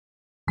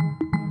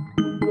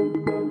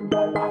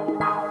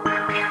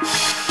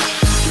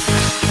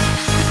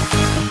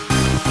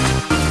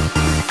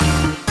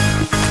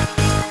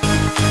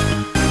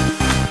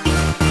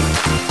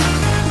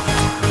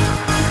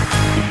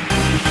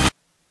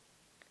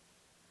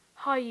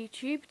Hi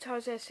YouTube,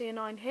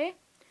 TarzSC9 here.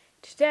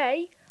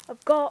 Today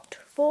I've got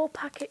 4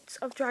 packets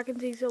of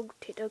Dragons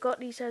Exalted. I got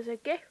these as a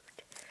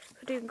gift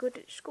for doing good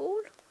at school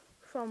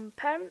from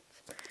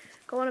parents.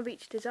 Got one of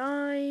each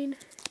design.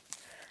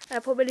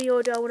 I'll put them in the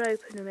order I want to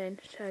open them in.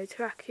 So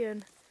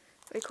Terrakion,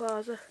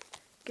 Rayquaza,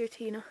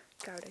 Giratina,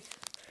 Gyarados.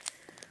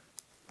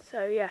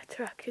 So yeah,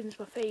 Terrakion's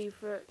my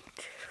favourite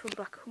from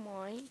Black and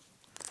White.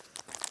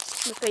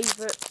 My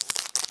favourite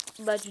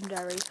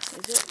legendary,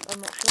 is it?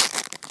 I'm not sure.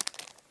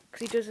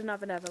 Because he doesn't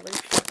have an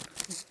evolution.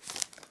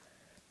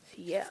 So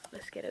yeah,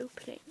 let's get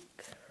opening.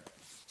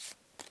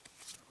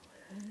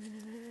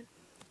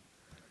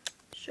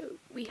 So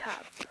we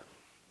have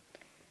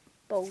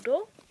Boulder,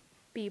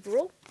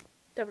 Beaverall,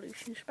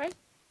 Devolution Spray,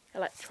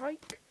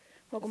 Electrike,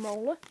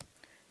 Mogamola,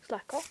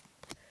 Slakoth,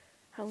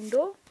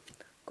 Houndour,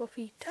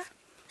 Gothita,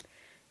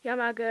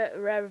 Yamaga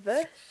Rare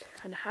Reverse,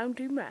 and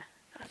Houndoom Rare.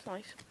 That's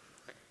nice.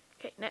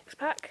 Okay, next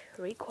pack,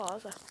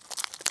 Rayquaza.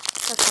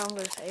 That's how I'm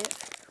going to say it,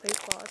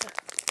 Rayquaza.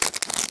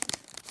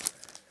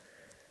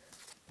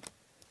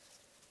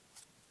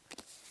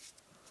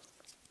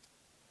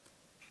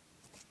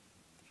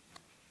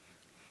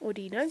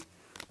 Audino,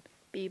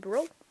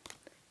 Beaverall,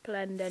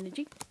 Blend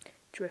Energy,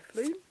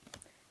 Drifloon,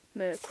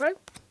 Murkrow,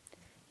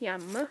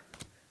 Yanma,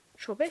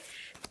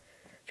 Trubbish,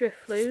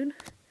 Drifloon,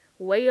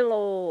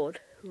 Wailord,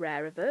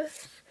 Rare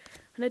Reverse,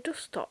 and a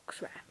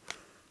Dustox Rare.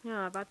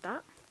 Yeah, I've had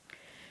that.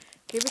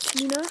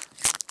 Giratina,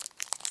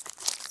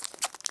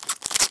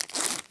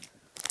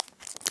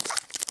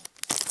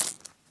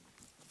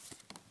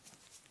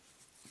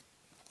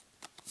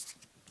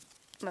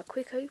 my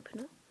quick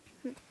opener,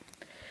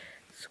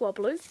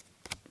 Swablu,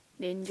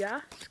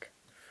 Ninjask,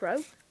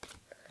 Fro,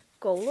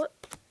 Golett,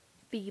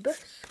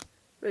 Phoebus,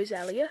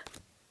 Roselia,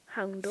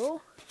 Houndour,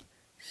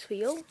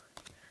 Spheal,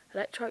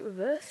 Electrike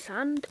Reverse,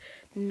 and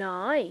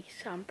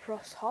nice,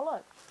 Ampharos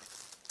Hollow.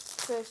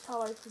 First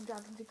hollow from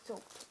Dragons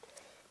Exalted.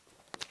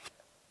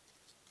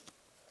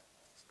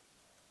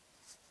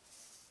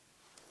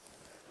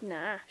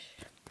 Nash.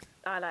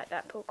 I like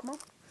that Pokemon.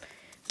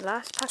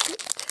 Last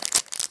packet.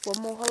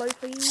 One more hollow,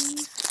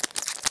 please.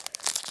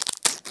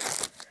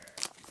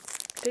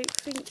 Don't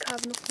think I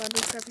have enough money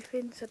for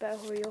everything, so better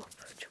hurry up,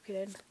 chuck it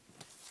in.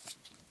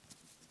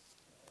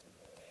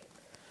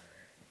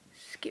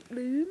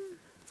 Skiploom,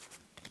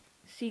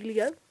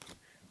 Celio,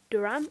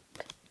 Durant,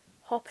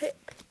 Hoppip,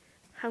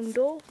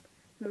 Houndour,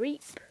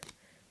 Mareep,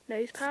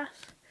 Nosepass,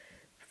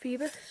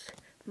 Phoebus,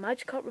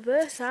 Magikarp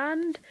Reverse,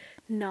 and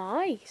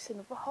nice,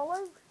 another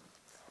hollow.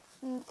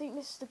 I think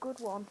this is the good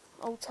one,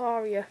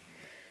 Altaria.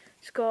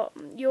 It's got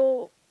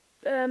your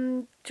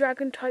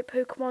dragon type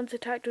Pokemon's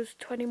attack does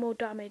 20 more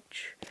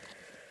damage.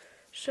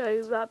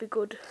 So that'd be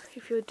good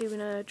if you're doing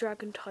a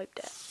dragon type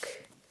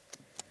deck.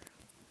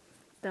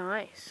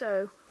 Nice,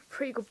 so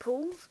pretty good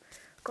pulls.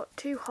 Got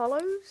 2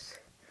 hollows.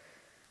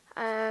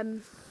 Try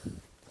and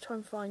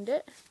find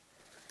it.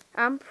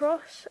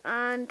 Ampharos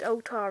and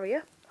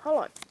Altaria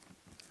hollow.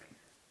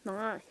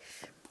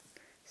 Nice.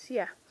 So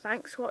yeah,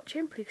 thanks for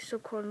watching. Please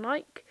subscribe and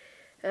like.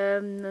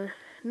 The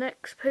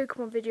next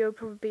Pokemon video will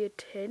probably be a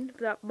tin,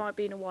 but that might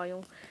be in a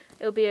while.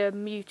 It'll be a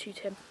Mewtwo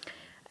tin.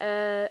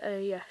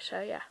 Yeah,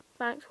 so yeah,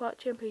 thanks for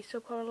watching. Please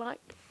subscribe and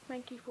like.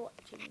 Thank you for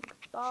watching.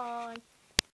 Bye.